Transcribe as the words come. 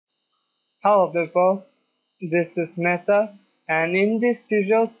Hello people, this is Meta, and in this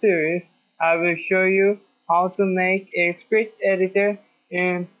tutorial series I will show you how to make a script editor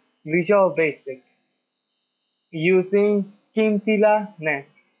in Visual Basic using Scintilla.net.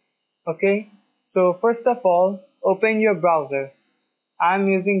 Okay, so first of all open your browser. I'm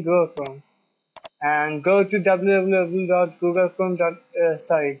using Google Chrome, and go to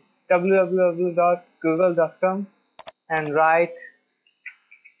www.google.com and write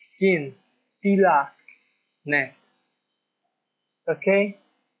Scintilla.net. Okay,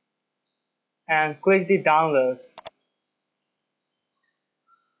 and click the downloads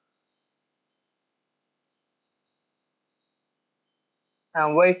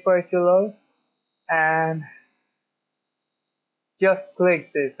and wait for it to load, and just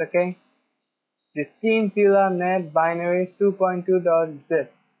click this. Okay, the Scintilla.net binaries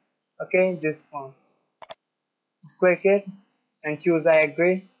 2.2.zip. Okay, this one, just click it and choose I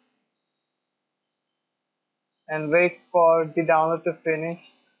agree and wait for the download to finish,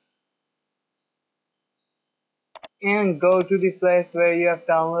 and go to the place where you have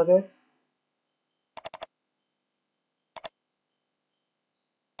downloaded.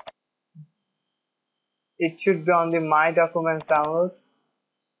 It should be on the My Documents downloads.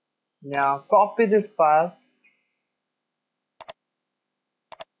 Now copy this file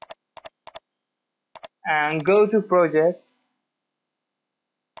and go to projects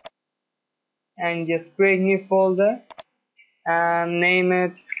and just create new folder and name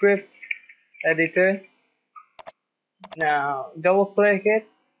it script editor. Now double click it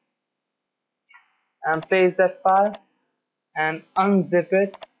and paste that file and unzip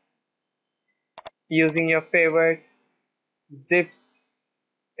it using your favorite zip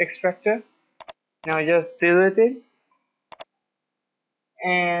extractor. Now just delete it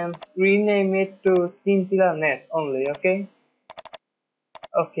and rename it to Scintilla.net only. Okay,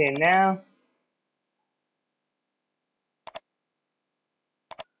 now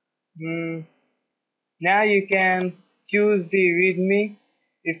now you can choose the readme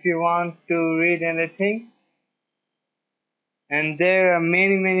if you want to read anything, and there are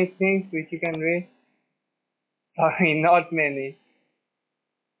many things which you can read. Sorry, not many,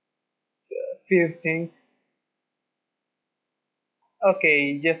 few things.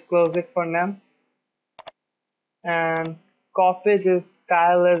 Okay, just close it for now and copy this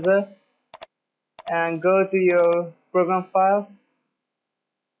stylizer and go to your program files,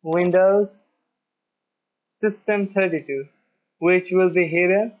 Windows, System32, which will be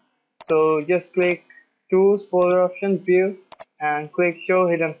hidden. So just click Tools, Folder Option, View, and click Show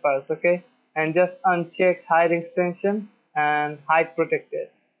Hidden Files. Okay, and just uncheck Hide Extension and Hide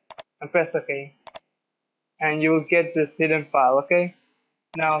Protected and press OK, and you will get this hidden file. Okay,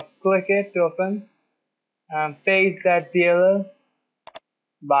 now click it to open and paste that DLL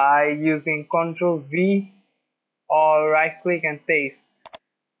by using Ctrl V or right click and paste.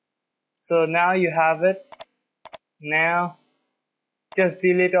 So now you have it. Now just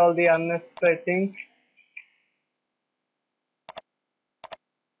delete all the unnecessary things.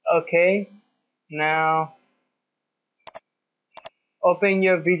 Okay, now open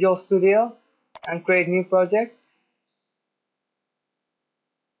your Visual Studio and create new project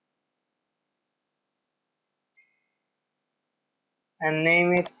and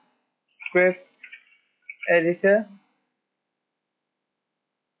name it script editor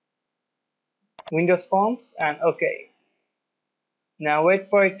Windows Forms and OK. Now wait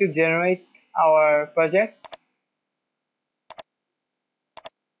for it to generate our project.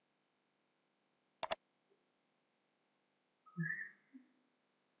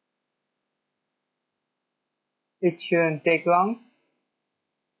 It shouldn't take long.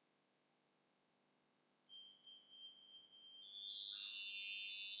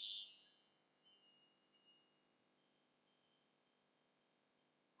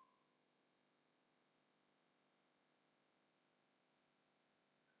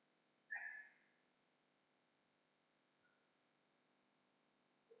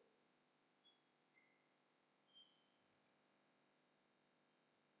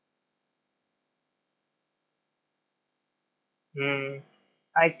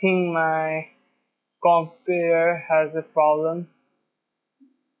 I think my computer has a problem.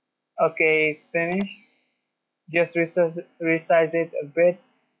 Okay, it's finished. Just resize it a bit.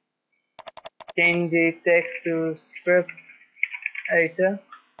 Change the text to script editor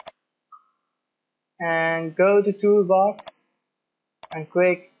and go to toolbox and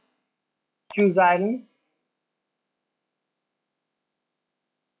click choose items.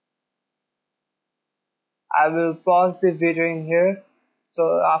 I will pause the video in here,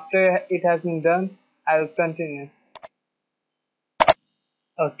 so after it has been done I will continue.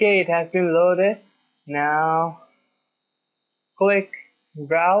 Okay, it has been loaded. Now click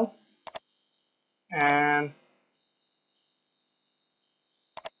browse and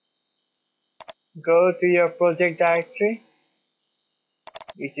go to your project directory,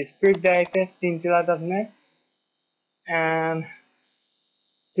 which is script directory scintilla.net, and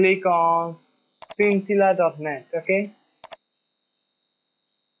click on scintilla.net. Okay,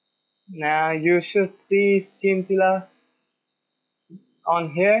 now you should see scintilla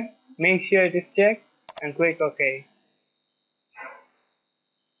on here. Make sure it is checked and click OK.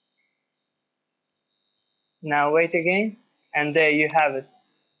 Now wait again, and there you have it.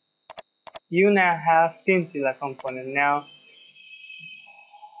 You now have scintilla component. Now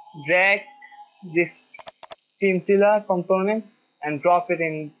drag this scintilla component and drop it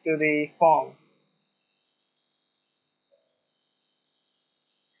into the form.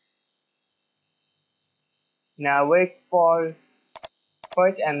 Now wait for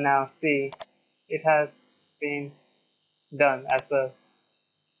it, and now see, it has been done as well.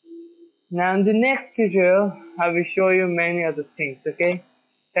 Now in the next tutorial I will show you many other things. Okay,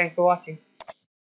 thanks for watching.